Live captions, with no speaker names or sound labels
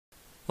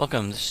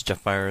Welcome, this is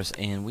Jeff Byers,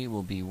 and we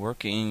will be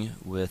working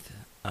with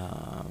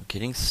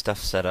getting stuff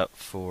set up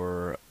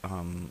for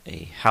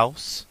a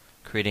house,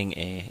 creating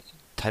a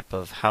type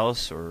of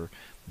house or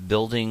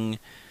building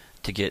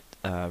to get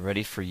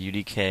ready for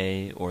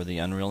UDK or the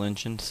Unreal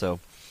Engine. So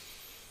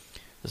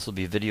this will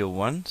be video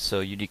 1.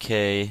 So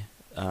UDK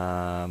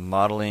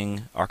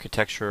modeling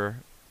architecture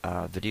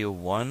video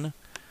 1.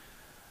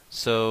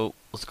 So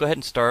let's go ahead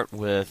and start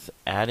with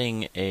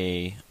adding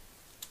a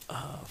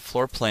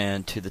floor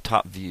plan to the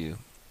top view.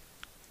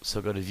 So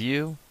go to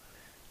View,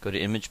 go to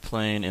Image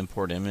Plane,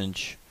 Import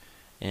Image,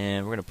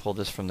 and we're going to pull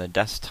this from the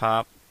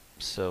desktop.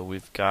 So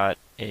we've got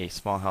a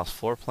small house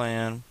floor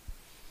plan.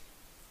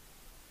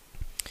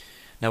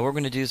 Now what we're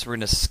going to do is we're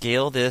going to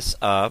scale this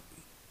up,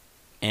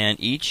 and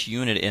each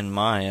unit in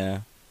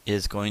Maya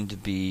is going to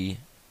be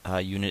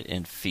a unit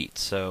in feet.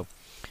 So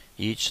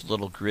each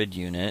little grid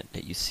unit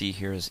that you see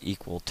here is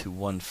equal to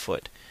 1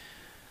 foot.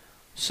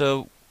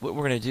 So what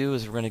we're going to do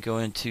is we're going to go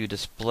into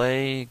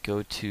Display,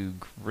 go to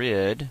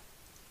Grid,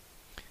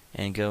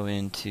 and go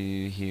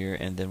into here,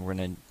 and then we're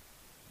going to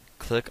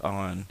click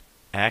on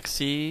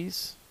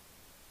Axes,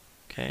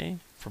 okay,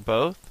 for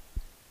both.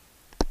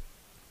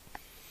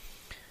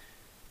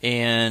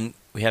 And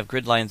we have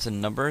grid lines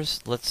and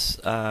numbers.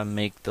 Let's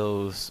make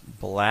those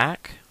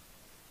black.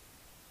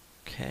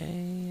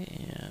 Okay,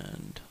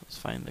 and let's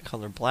find the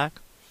color black.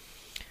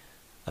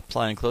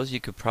 Apply and close. You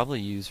could probably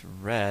use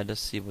red.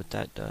 Let's see what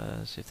that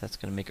does, if that's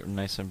going to make it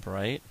nice and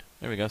bright.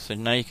 There we go. So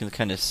now you can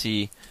kind of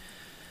see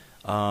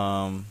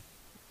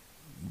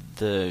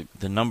the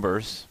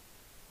numbers.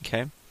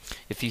 Okay,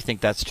 if you think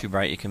that's too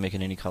bright, you can make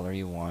it any color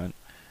you want.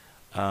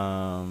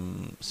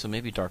 So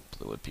maybe dark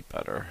blue would be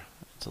better.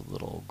 It's a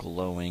little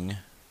glowing.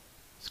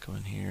 Let's go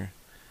in here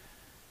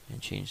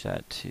and change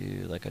that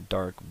to like a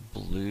dark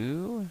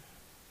blue.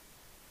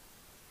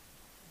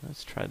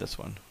 Let's try this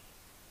one.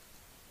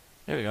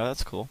 There we go.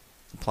 That's cool.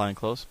 Apply and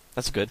close.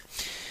 That's good.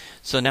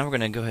 So now we're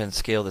going to go ahead and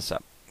scale this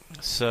up.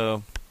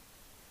 So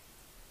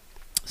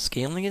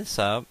scaling this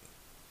up.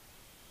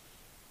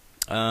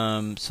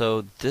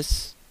 So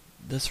this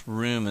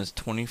room is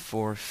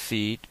 24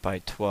 feet by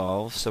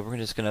 12, so we're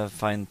just going to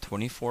find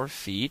 24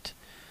 feet.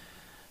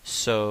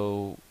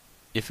 So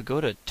if we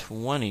go to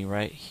 20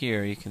 right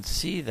here, you can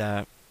see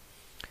that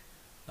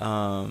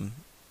the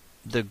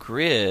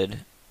grid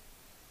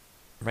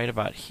right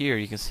about here,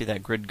 you can see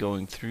that grid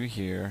going through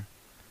here.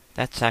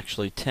 That's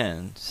actually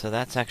 10, so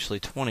that's actually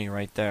 20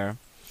 right there.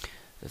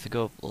 If we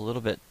go a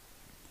little bit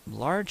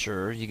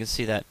larger, you can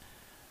see that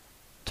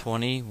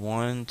 20,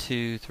 1,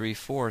 2, 3,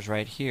 4 is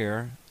right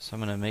here. So I'm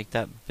going to make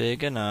that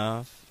big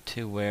enough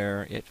to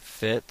where it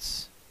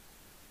fits.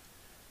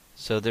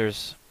 So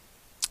there's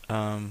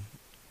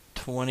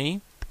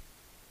 20.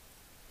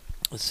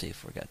 Let's see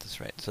if we got this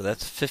right. So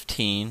that's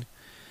 15.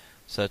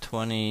 So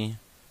 20.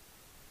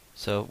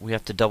 So we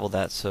have to double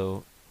that.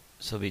 So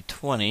it'll be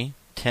 20.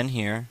 10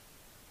 here.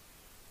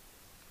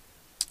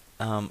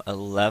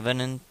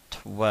 11 and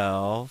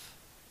 12.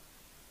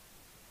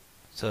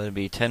 So it'd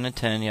be 10 and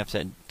 10. You have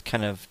to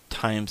kind of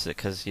times it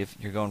because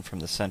you're going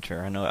from the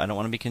center. I know I don't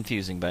want to be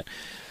confusing, but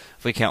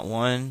if we count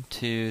 1,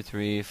 2,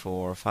 3,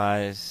 4,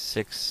 5,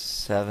 6,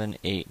 7,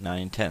 8,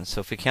 9, 10. So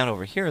if we count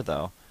over here,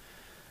 though,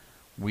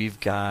 we've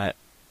got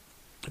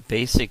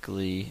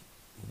basically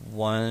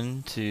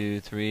 1, 2,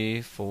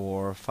 3,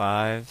 4,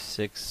 5,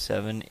 6,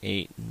 7,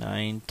 8,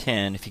 9,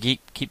 10. If you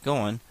keep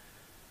going,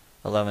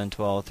 11,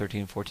 12,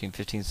 13, 14,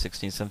 15,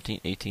 16,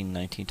 17, 18,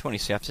 19, 20.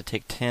 So you have to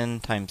take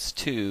 10 times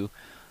 2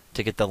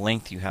 to get the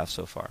length you have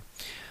so far.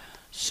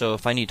 So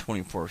if I need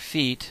 24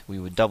 feet, we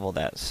would double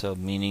that. So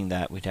meaning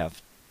that we'd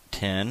have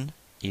 10,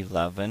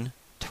 11,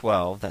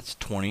 12. That's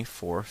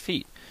 24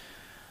 feet.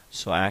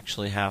 So I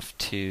actually have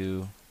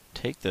to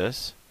take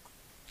this,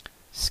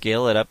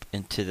 scale it up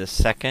into the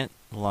second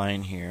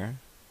line here,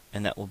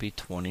 and that will be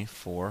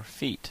 24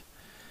 feet.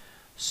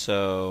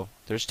 So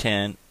there's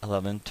 10,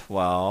 11,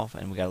 12,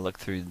 and we got to look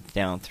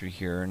down through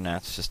here, and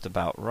that's just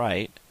about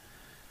right.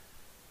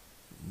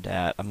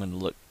 That I'm going to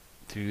look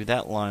through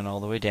that line all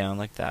the way down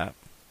like that.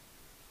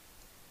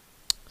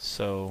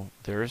 So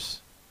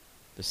this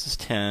is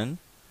 10,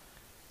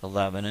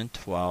 11, and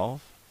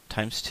 12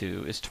 times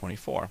 2 is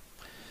 24.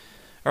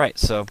 Alright,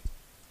 so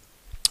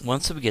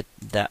once we get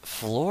that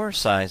floor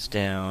size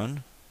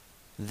down,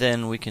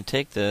 then we can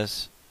take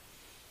this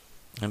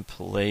and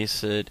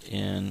place it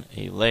in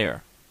a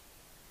layer,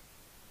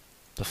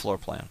 the floor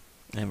plan,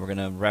 and we're going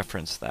to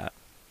reference that.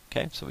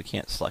 Okay, so we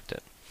can't select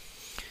it.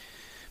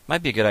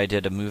 Might be a good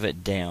idea to move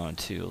it down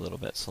too a little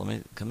bit. So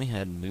let me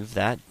ahead and move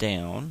that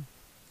down,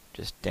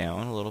 just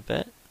down a little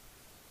bit,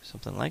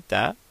 something like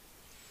that.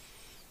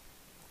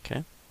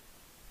 Okay,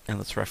 and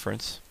let's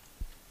reference.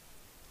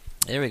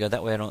 There we go.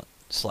 That way I don't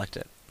select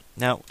it.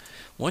 Now,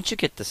 once you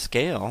get the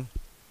scale,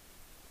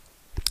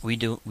 we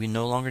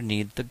no longer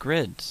need the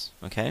grids.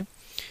 Okay,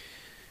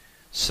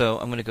 so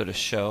I'm going to go to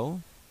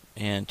Show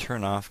and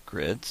turn off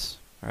grids.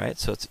 All right,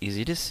 so it's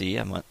easy to see.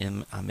 I'm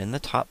in the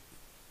top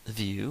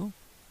view.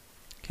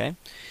 Okay,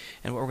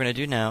 and what we're going to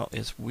do now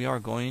is we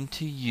are going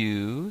to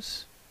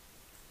use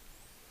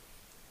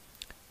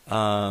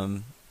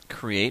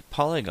create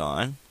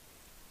polygon.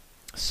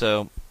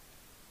 So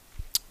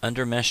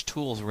under Mesh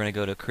Tools, we're going to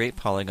go to Create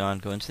Polygon,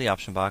 go into the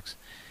option box,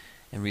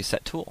 and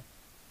Reset Tool.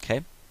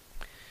 Okay?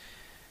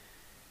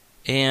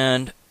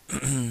 And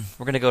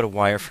we're going to go to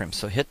Wireframe.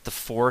 So hit the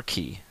 4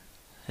 key.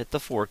 Hit the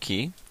 4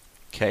 key.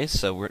 Okay,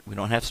 so we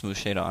don't have Smooth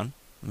Shade on.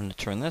 I'm going to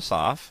turn this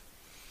off.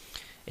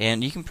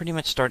 And you can pretty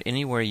much start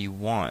anywhere you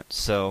want.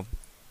 So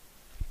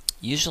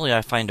usually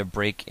I find a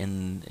break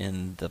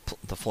in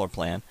the floor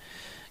plan.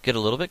 Get a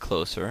little bit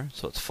closer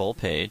so it's full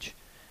page.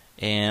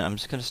 And I'm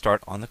just going to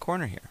start on the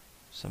corner here.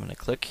 So I'm going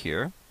to click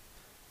here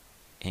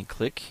and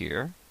click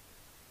here.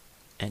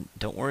 And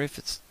don't worry if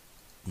it's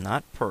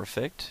not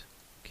perfect.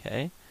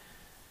 Okay.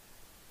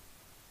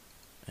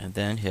 And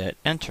then hit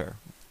enter.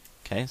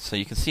 Okay, so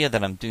you can see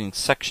that I'm doing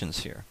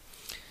sections here.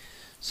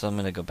 So I'm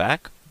going to go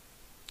back,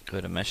 go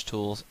to Mesh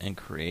Tools, and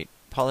create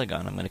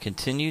polygon. I'm going to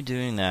continue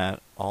doing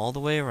that all the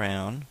way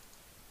around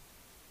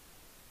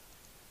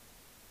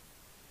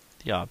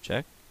the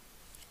object.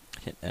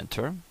 Hit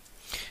enter.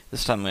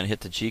 This time I'm going to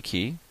hit the G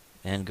key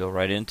and go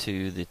right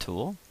into the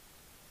tool.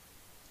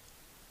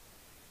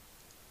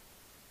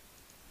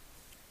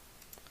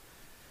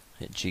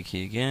 Hit G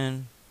key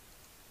again.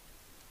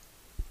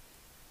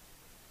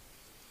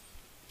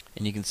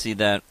 And you can see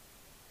that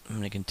I'm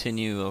going to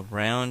continue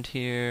around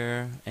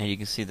here, and you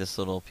can see this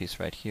little piece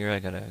right here. I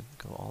got to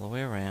go all the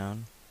way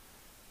around.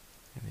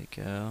 There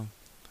we go.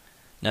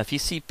 Now if you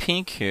see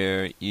pink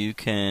here, you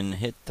can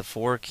hit the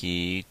 4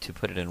 key to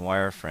put it in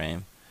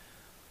wireframe,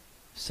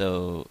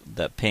 so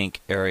that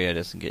pink area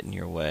doesn't get in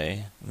your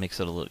way. It makes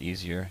it a little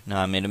easier.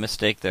 Now I made a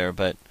mistake there,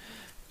 but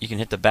you can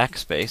hit the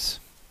backspace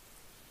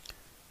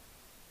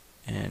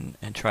and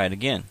try it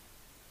again.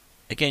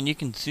 Again, you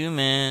can zoom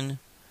in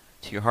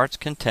to your heart's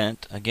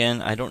content.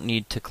 Again, I don't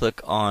need to click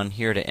on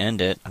here to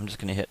end it. I'm just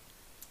going to hit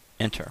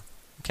enter.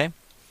 Okay?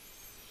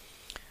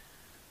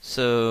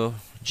 So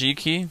G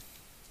key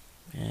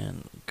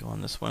and go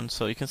on this one.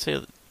 So you can see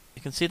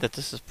that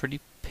this is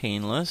pretty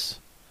painless.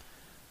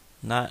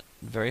 Not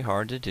very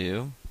hard to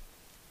do.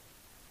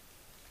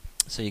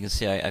 So you can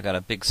see I got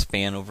a big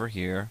span over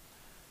here.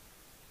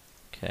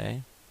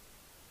 Okay.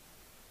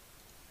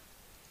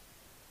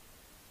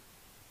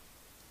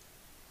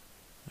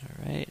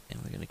 Alright,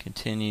 and we're going to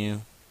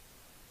continue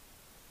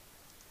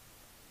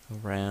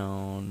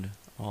around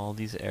all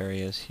these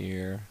areas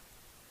here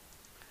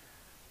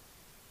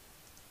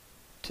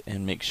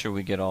and make sure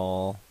we get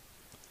all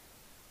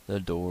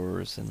the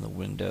doors and the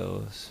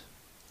windows.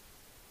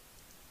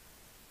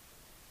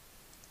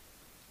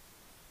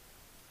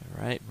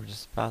 Alright, we're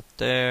just about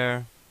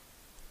there.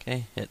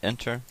 Okay, hit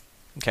enter.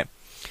 Okay.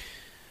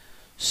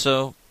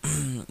 So,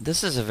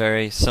 this is a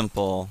very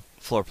simple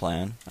floor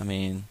plan. I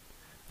mean,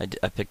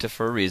 I picked it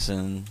for a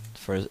reason.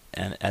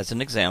 And as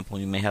an example,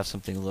 you may have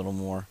something a little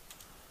more,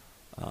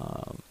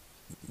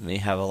 may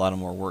have a lot of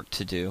more work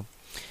to do.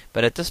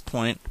 But at this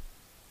point,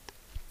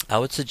 I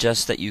would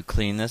suggest that you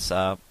clean this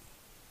up,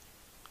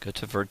 go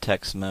to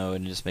vertex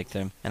mode, and just make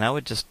them. And I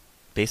would just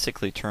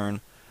basically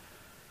turn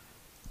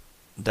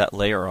that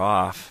layer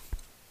off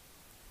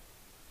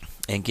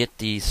and get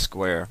these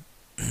square.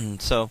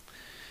 So,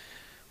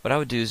 what I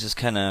would do is just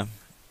kind of,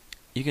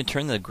 you can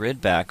turn the grid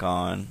back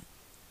on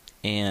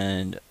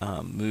and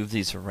move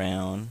these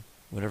around,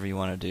 whatever you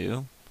want to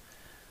do.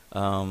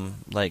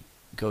 Like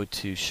go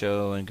to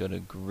show and go to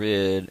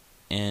grid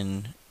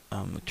and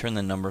turn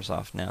the numbers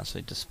off now. So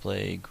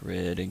display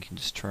grid, and you can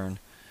just turn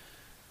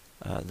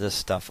this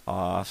stuff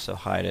off. So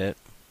hide it.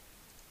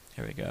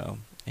 Here we go.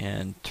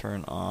 And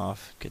turn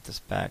off. Get this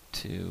back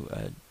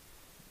to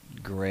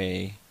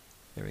gray.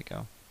 There we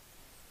go.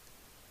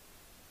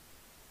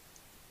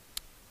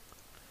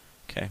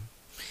 Okay.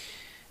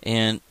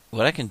 And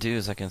what I can do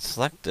is I can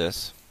select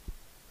this,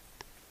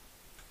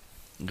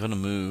 go to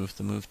move,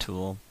 the move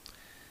tool,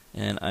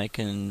 and I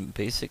can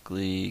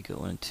basically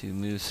go into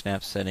move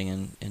snap setting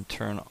and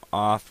turn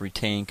off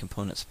retain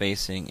component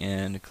spacing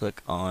and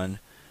click on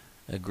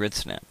a grid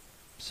snap.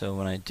 So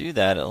when I do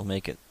that, it'll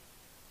make it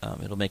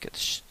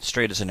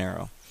straight as an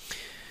arrow.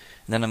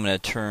 And then I'm going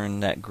to turn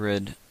that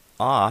grid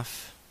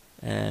off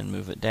and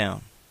move it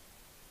down.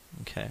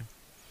 Okay.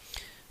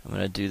 I'm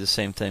going to do the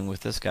same thing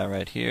with this guy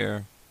right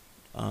here.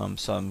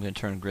 So I'm going to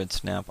turn grid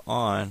snap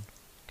on.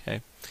 Okay.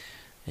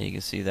 And you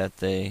can see that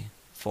they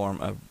form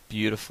a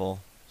beautiful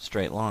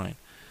straight line.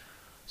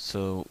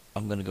 So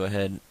I'm going to go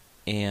ahead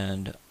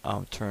and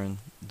turn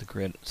the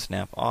grid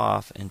snap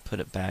off and put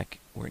it back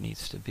where it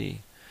needs to be.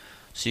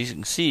 So you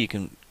can see you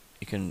can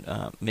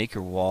make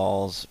your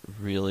walls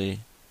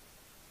really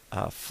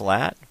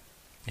flat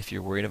if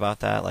you're worried about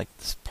that. Like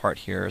this part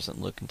here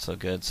isn't looking so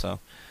good, so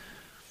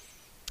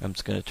I'm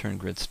just going to turn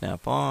grid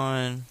snap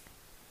on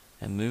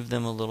and move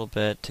them a little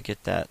bit to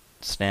get that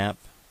snap.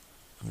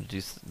 I'm going to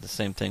do the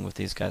same thing with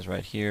these guys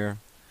right here.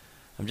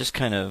 I'm just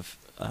kind of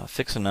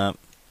fixing up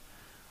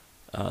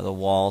the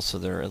walls so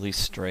they're at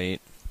least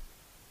straight.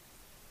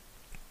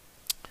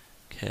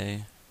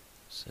 Okay,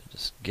 so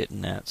just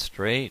getting that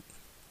straight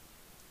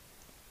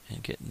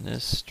and getting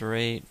this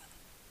straight.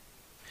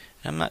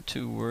 And I'm not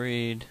too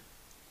worried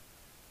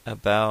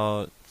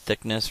about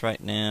thickness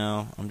right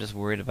now. I'm just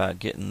worried about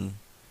getting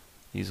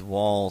these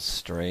walls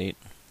straight.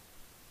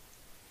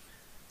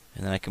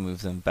 And then I can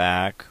move them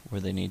back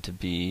where they need to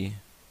be.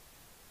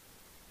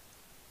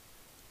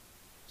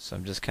 So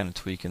I'm just kind of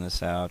tweaking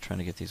this out, trying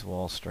to get these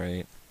walls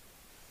straight.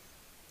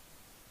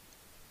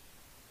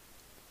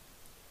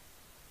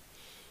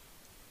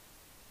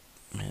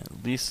 And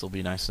at least they'll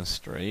be nice and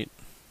straight.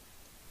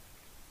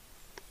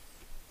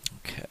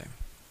 Okay.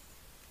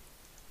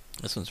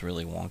 This one's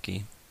really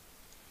wonky.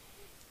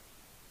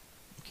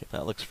 Okay,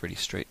 that looks pretty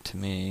straight to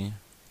me.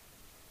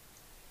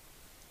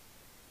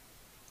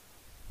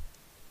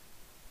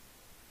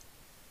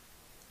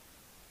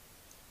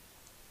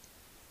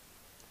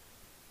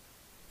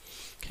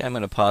 Okay, I'm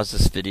going to pause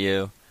this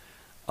video.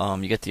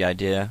 You get the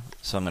idea.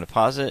 So I'm going to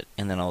pause it,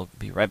 and then I'll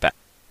be right back.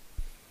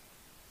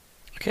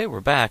 Okay,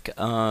 we're back.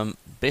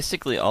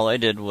 Basically, all I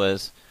did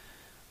was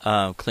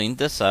cleaned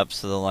this up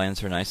so the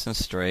lines are nice and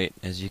straight.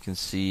 As you can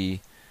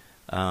see,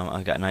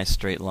 I've got nice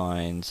straight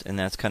lines, and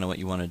that's kind of what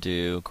you want to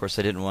do. Of course,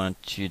 I didn't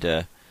want you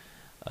to,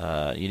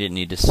 you didn't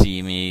need to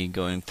see me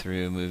going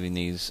through moving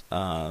these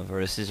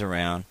vertices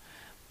around.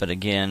 But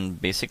again,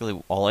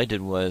 basically all I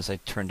did was I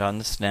turned on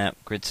the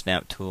grid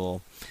snap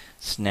tool,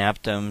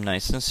 snapped them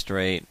nice and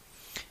straight,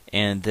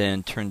 and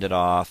then turned it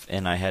off,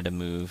 and I had to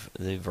move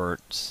the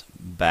verts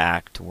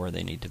back to where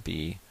they need to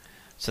be.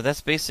 So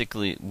that's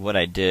basically what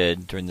I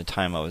did during the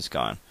time I was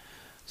gone.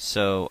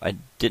 So I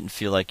didn't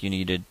feel like I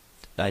didn't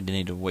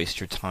need to waste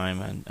your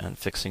time on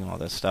fixing all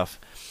this stuff,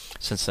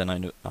 since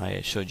then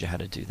I showed you how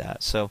to do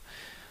that. So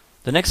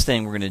the next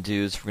thing we're going to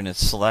do is we're going to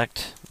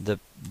select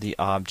the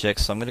object.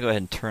 So I'm going to go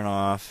ahead and turn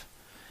off,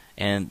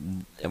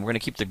 and we're going to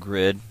keep the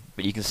grid,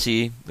 but you can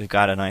see we've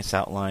got a nice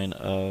outline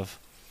of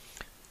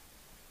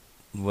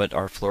what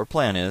our floor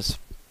plan is.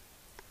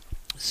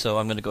 So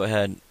I'm going to go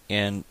ahead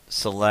and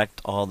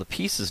select all the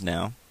pieces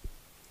now,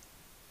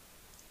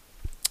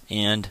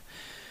 and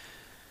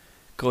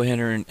go ahead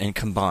and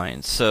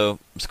combine. So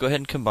let's go ahead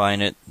and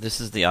combine it. This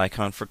is the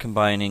icon for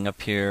combining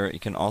up here. You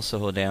can also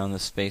hold down the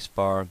space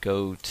bar,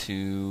 go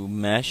to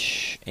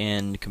mesh,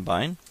 and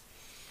combine.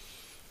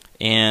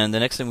 And the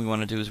next thing we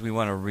want to do is we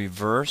want to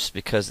reverse,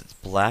 because it's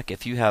black.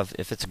 If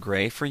it's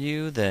gray for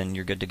you, then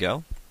you're good to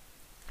go.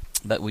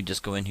 But we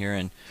just go in here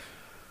and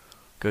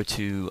go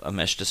to a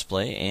mesh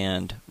display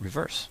and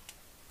reverse.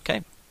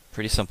 Okay,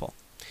 pretty simple.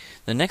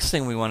 The next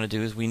thing we want to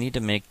do is we need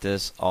to make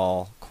this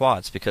all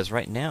quads, because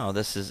right now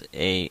this is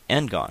a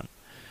n-gon.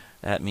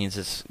 That means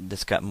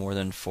it's got more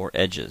than 4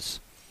 edges.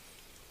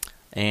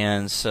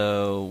 And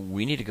so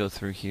we need to go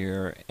through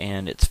here,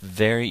 and it's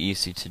very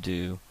easy to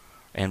do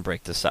and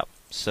break this up.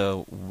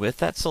 So with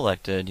that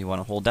selected, you want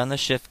to hold down the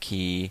shift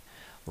key,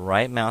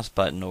 right mouse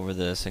button over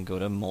this, and go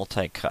to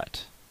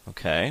multi-cut.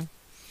 Okay?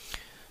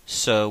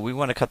 So we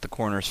want to cut the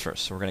corners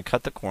first. So we're going to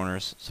cut the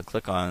corners. So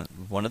click on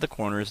one of the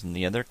corners and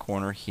the other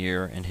corner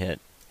here and hit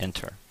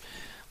enter.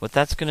 What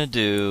that's going to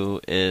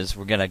do is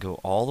we're going to go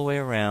all the way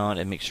around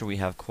and make sure we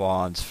have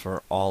quads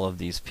for all of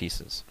these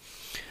pieces.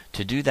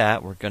 To do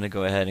that, we're going to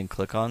go ahead and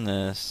click on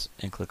this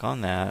and click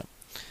on that.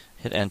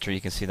 Hit enter.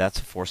 You can see that's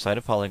a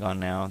 4-sided polygon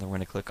now. Then we're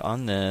going to click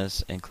on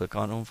this and click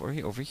on over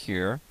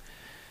here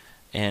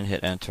and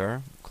hit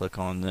enter. Click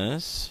on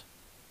this.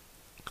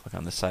 Click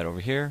on this side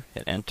over here,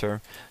 hit enter.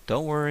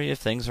 Don't worry if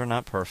things are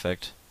not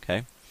perfect.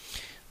 Okay,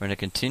 we're going to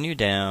continue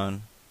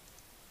down.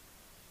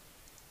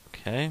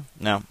 Okay,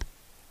 now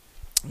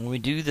when we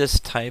do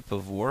this type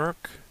of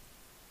work,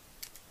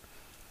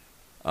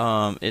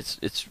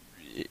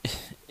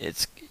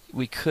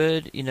 we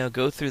could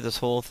go through this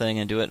whole thing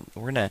and do it.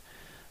 We're gonna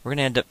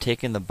end up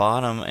taking the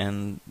bottom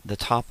and the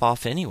top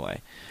off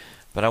anyway.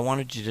 But I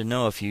wanted you to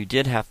know, if you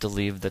did have to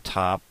leave the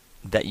top,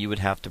 that you would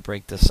have to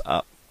break this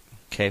up.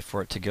 Okay,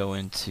 for it to go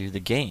into the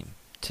game,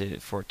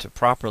 for it to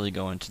properly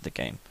go into the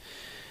game.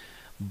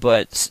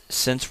 But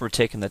since we're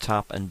taking the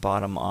top and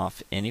bottom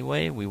off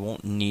anyway, we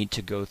won't need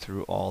to go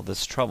through all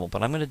this trouble.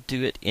 But I'm going to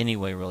do it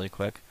anyway really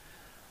quick,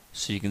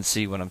 so you can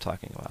see what I'm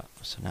talking about.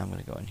 So now I'm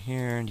going to go in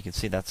here, and you can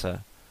see that's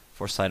a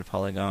 4-sided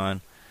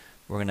polygon.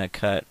 We're going to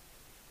cut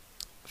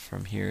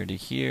from here to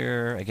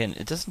here. Again,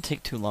 it doesn't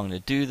take too long to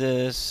do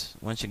this.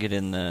 Once you get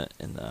in the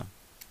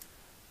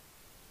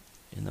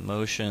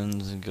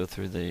motions and go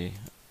through the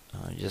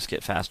you just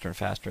get faster and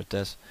faster at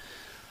this.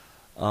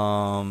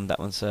 That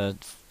one's a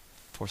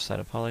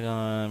 4-sided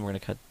polygon. We're going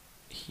to cut.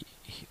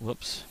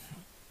 Whoops.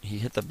 He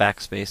hit the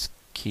backspace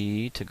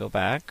key to go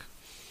back.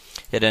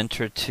 Hit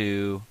enter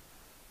to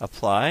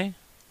apply.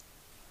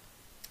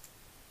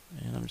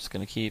 And I'm just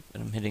going to keep.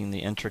 I'm hitting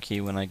the enter key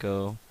when I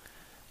go.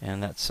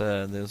 And that's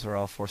those are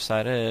all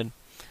 4-sided.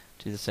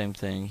 Do the same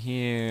thing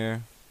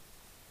here.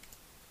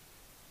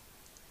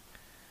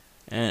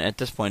 And at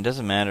this point, it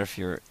doesn't matter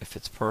if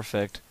it's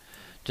perfect.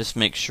 Just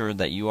make sure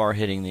that you are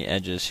hitting the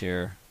edges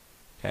here.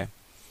 Okay.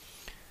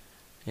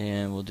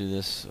 And we'll do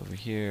this over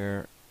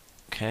here.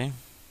 Okay.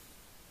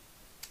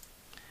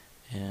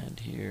 And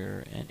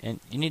here. And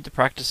you need to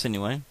practice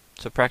anyway.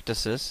 So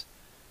practice this.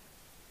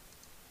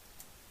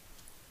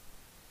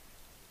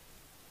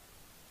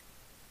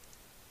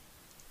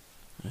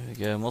 There we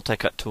go.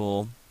 Multi-cut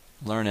tool.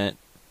 Learn it.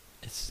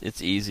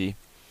 It's easy.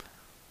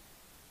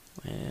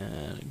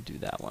 And do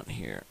that one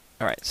here.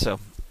 Alright, so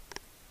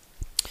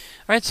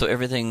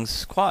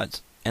everything's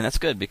quads. And that's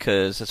good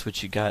because that's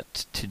what you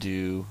got to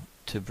do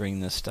to bring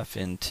this stuff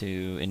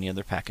into any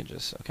other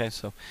packages. Okay,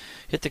 so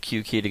hit the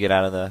Q key to get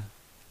out of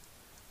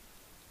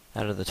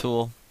the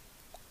tool.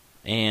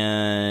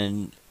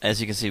 And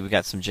as you can see, we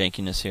got some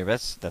jankiness here,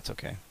 but that's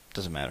okay.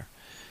 Doesn't matter.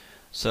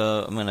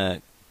 So I'm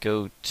gonna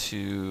go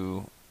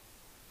to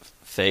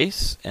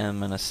face and I'm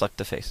gonna select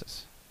the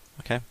faces.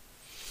 Okay.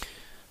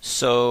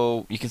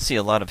 So you can see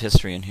a lot of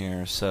history in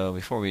here. So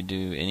before we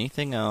do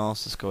anything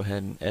else, let's go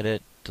ahead and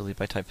edit, delete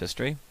by type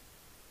history.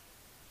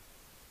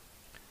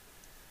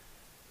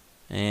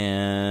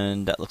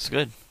 And that looks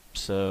good.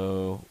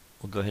 So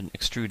we'll go ahead and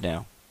extrude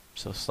now.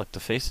 So select the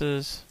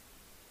faces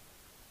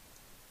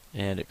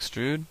and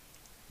extrude.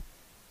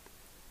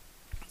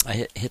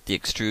 I hit the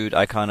extrude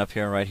icon up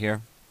here, right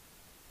here.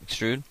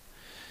 Extrude.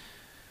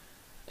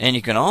 And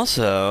you can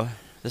also,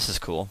 this is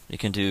cool, you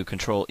can do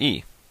Control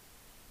E.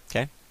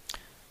 Okay?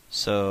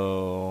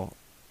 So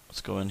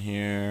let's go in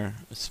here,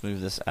 let's move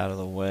this out of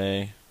the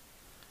way,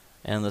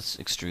 and let's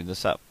extrude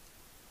this up.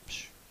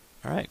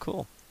 Alright,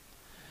 cool.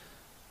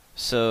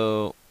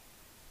 So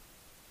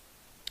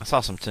that's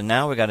awesome. So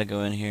now we got to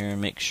go in here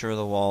and make sure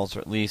the walls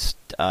are at least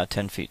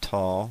 10 feet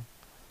tall.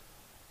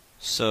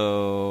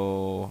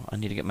 So I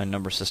need to get my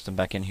number system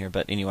back in here,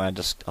 but anyway,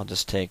 I'll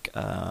just take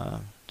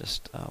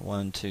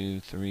 1, 2,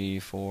 3,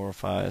 4,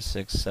 5,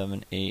 6,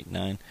 7, 8,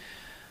 9.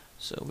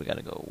 So we got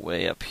to go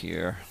way up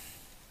here.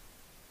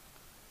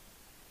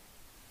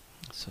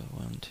 So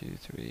 1, 2,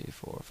 3,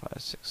 4, 5,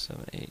 6,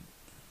 7, 8,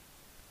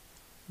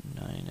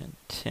 9, and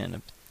 10.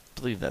 I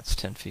believe that's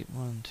 10 feet.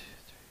 1, 2, 3,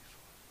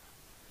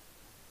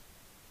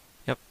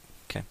 4. Yep.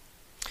 Okay.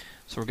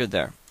 So we're good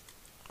there.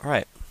 All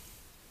right.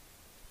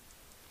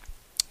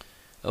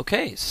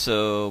 Okay.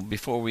 So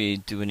before we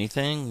do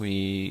anything,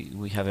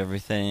 we have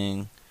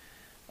everything.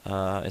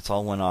 It's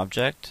all one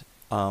object,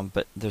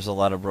 but there's a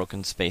lot of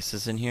broken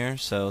spaces in here.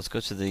 So let's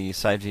go to the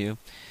side view,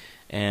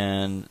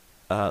 and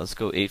let's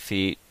go 8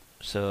 feet.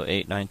 So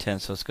 8, 9, 10.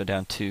 So let's go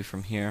down 2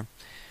 from here,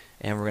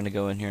 and we're going to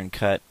go in here and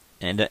cut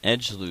and an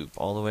edge loop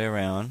all the way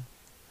around.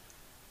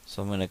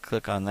 So I'm going to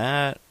click on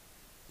that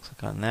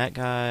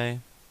guy,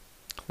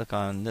 click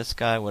on this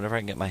guy, whatever I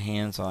can get my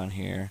hands on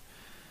here,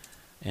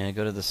 and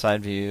go to the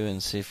side view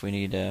and see if we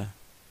need to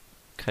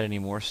cut any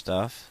more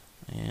stuff.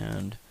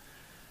 And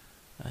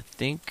I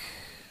think,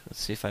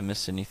 let's see if I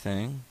missed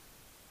anything.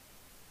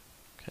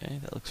 Okay,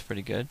 that looks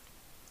pretty good.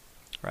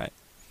 Right.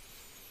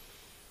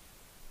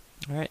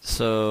 Alright,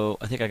 so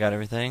I think I got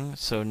everything.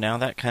 So now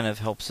that kind of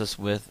helps us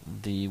with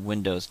the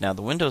windows. Now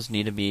the windows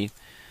need to be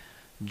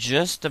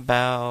just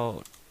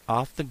about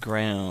off the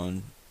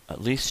ground,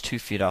 at least 2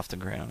 feet off the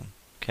ground.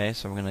 Okay,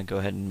 so we're going to go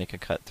ahead and make a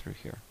cut through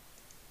here.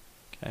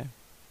 Okay.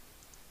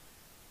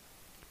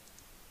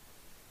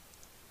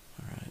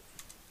 Alright.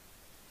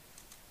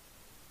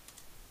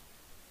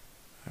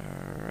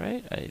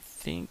 Alright, I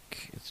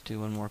think let's do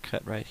one more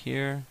cut right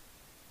here.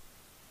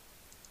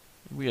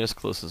 We get as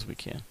close as we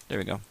can. There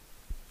we go.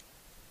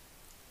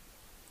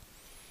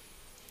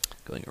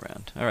 Going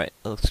around. Alright,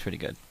 that looks pretty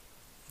good.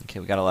 Okay,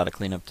 we got a lot of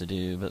cleanup to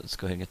do, but let's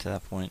go ahead and get to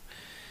that point.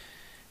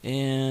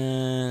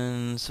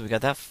 And so we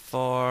got that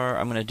far.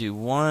 I'm going to do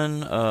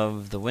one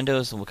of the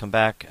windows and we'll come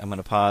back. I'm going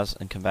to pause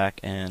and come back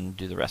and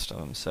do the rest of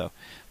them. So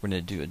we're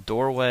going to do a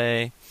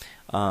doorway.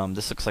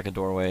 This looks like a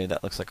doorway.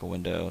 That looks like a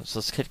window. So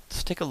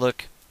let's take a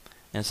look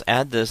and let's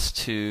add this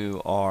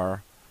to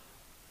our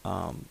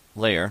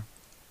layer.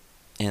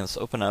 And let's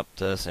open up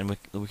this and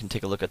we can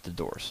take a look at the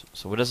doors.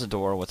 So what is a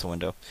door? What's a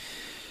window?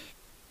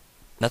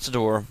 That's a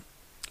door,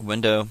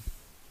 window,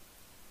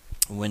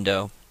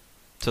 window.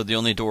 So the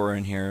only door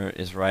in here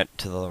is right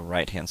to the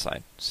right hand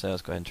side. So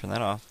let's go ahead and turn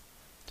that off.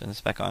 Turn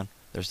this back on.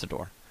 There's the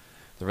door.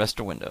 The rest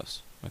are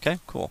windows. Okay,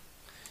 cool.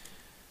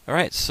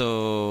 Alright,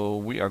 so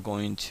we are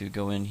going to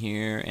go in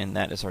here and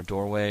that is our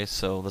doorway.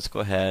 So let's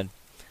go ahead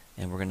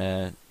and we're going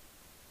to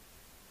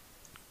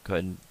go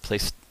ahead and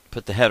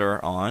put the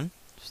header on.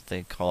 So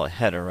they call it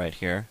header right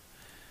here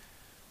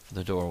for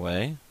the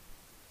doorway.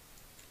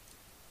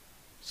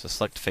 So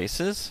select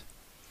faces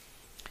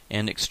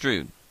and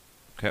extrude,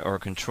 okay, or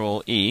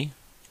Control E.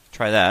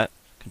 Try that.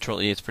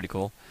 Control E, it's pretty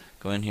cool.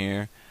 Go in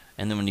here,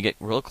 and then when you get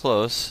real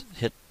close,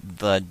 hit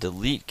the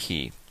delete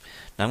key.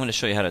 Now I'm going to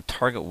show you how to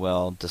target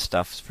weld this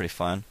stuff. It's pretty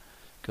fun.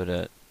 Go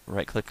to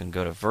right click and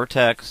go to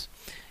vertex,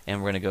 and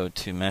we're going to go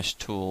to mesh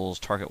tools,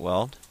 target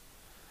weld,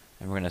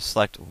 and we're going to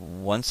select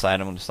one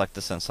side. I'm going to select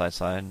this inside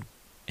side,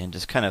 and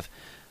just kind of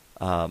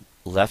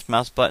left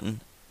mouse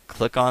button,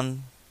 click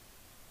on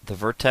the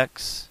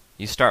vertex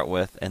you start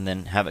with and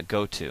then have it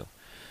go to.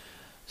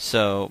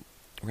 So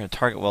we're going to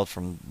target weld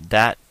from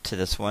that to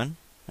this one,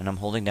 and I'm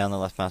holding down the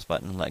left mouse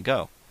button and let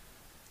go.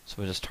 So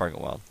we just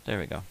target weld. There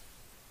we go.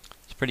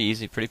 It's pretty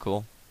easy, pretty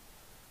cool.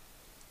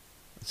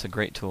 It's a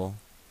great tool,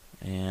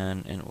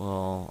 and it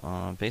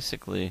will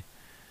basically.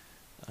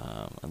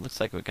 It looks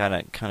like we got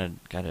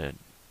a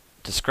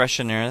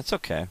discretion there. That's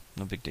okay,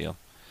 no big deal.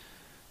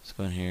 Let's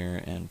go in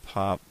here and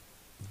pop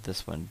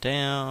this one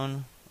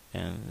down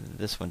and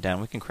this one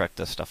down. We can correct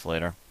this stuff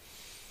later.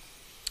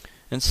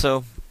 And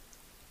so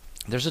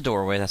there's a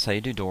doorway. That's how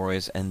you do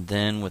doorways. And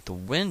then with the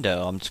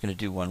window, I'm just going to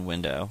do one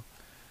window.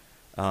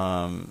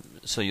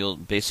 So you'll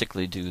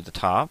basically do the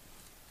top.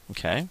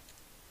 Okay.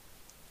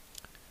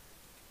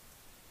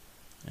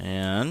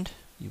 And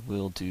you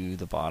will do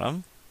the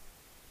bottom.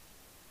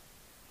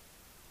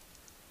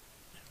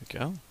 There we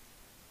go.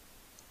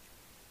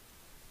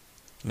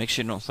 Make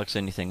sure you don't select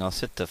anything else.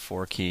 Hit the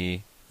 4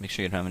 key. Make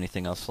sure you don't have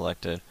anything else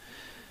selected.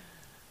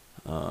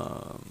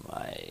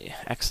 I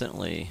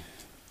accidentally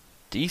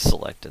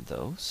deselected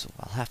those, so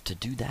I'll have to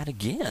do that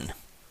again.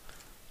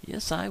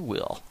 Yes, I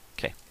will.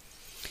 Okay.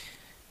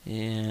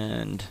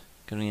 And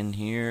go in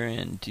here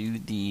and do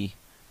the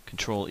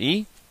Control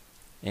E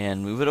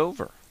and move it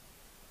over.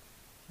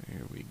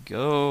 Here we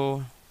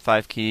go.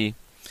 5 key.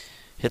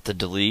 Hit the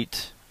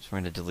delete. So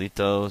we're going to delete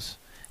those,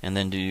 and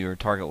then do your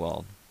target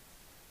weld.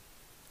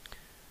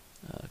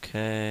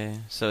 Okay,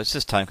 so it's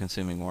just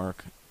time-consuming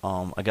work.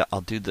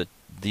 I'll do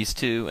these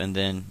two, and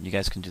then you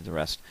guys can do the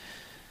rest.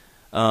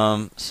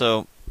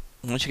 So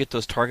once you get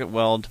those target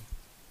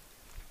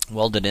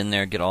welded in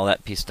there, get all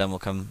that piece done, we'll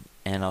come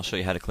and I'll show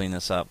you how to clean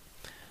this up.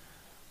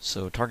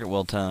 So target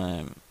weld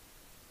time.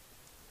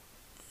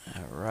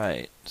 All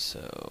right,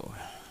 so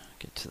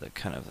get to the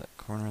kind of that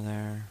corner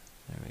there.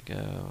 There we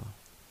go.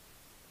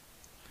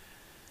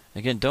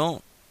 Again,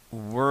 don't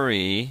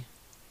worry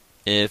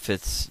if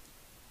it's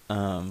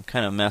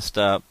kind of messed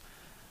up,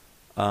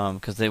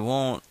 because they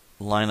won't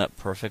line up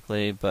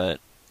perfectly,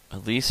 but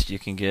at least you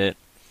can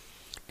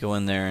go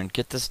in there and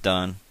get this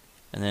done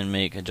and then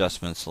make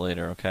adjustments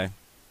later, okay?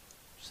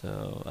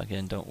 So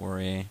again, don't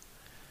worry.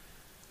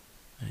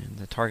 And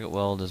the target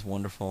weld is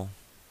wonderful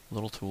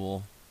little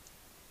tool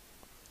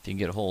if you can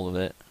get a hold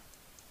of it.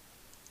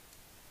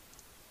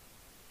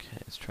 Okay,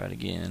 let's try it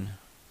again.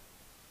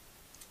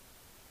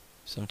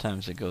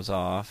 Sometimes it goes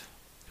off.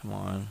 Come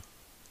on.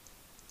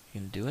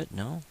 You gonna do it?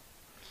 No?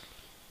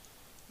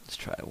 Let's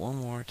try it one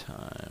more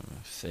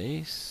time.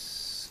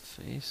 Face.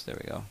 There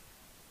we go.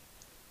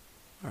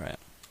 Alright.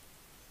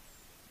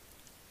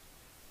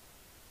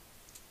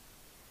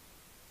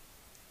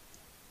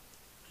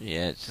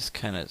 Yeah, it just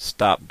kind of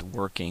stopped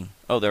working.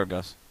 Oh, there it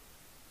goes.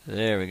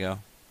 There we go.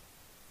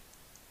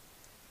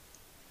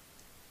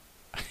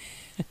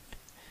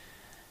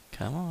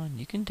 Come on,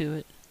 you can do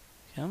it.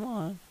 Come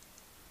on.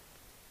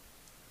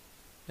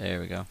 There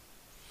we go.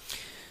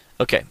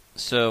 Okay,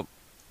 so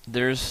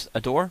there's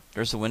a door,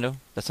 there's a window.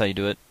 That's how you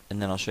do it.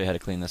 And then I'll show you how to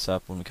clean this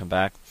up when we come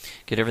back.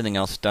 Get everything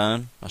else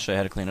done. I'll show you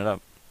how to clean it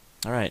up.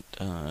 Alright,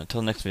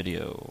 until next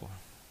video.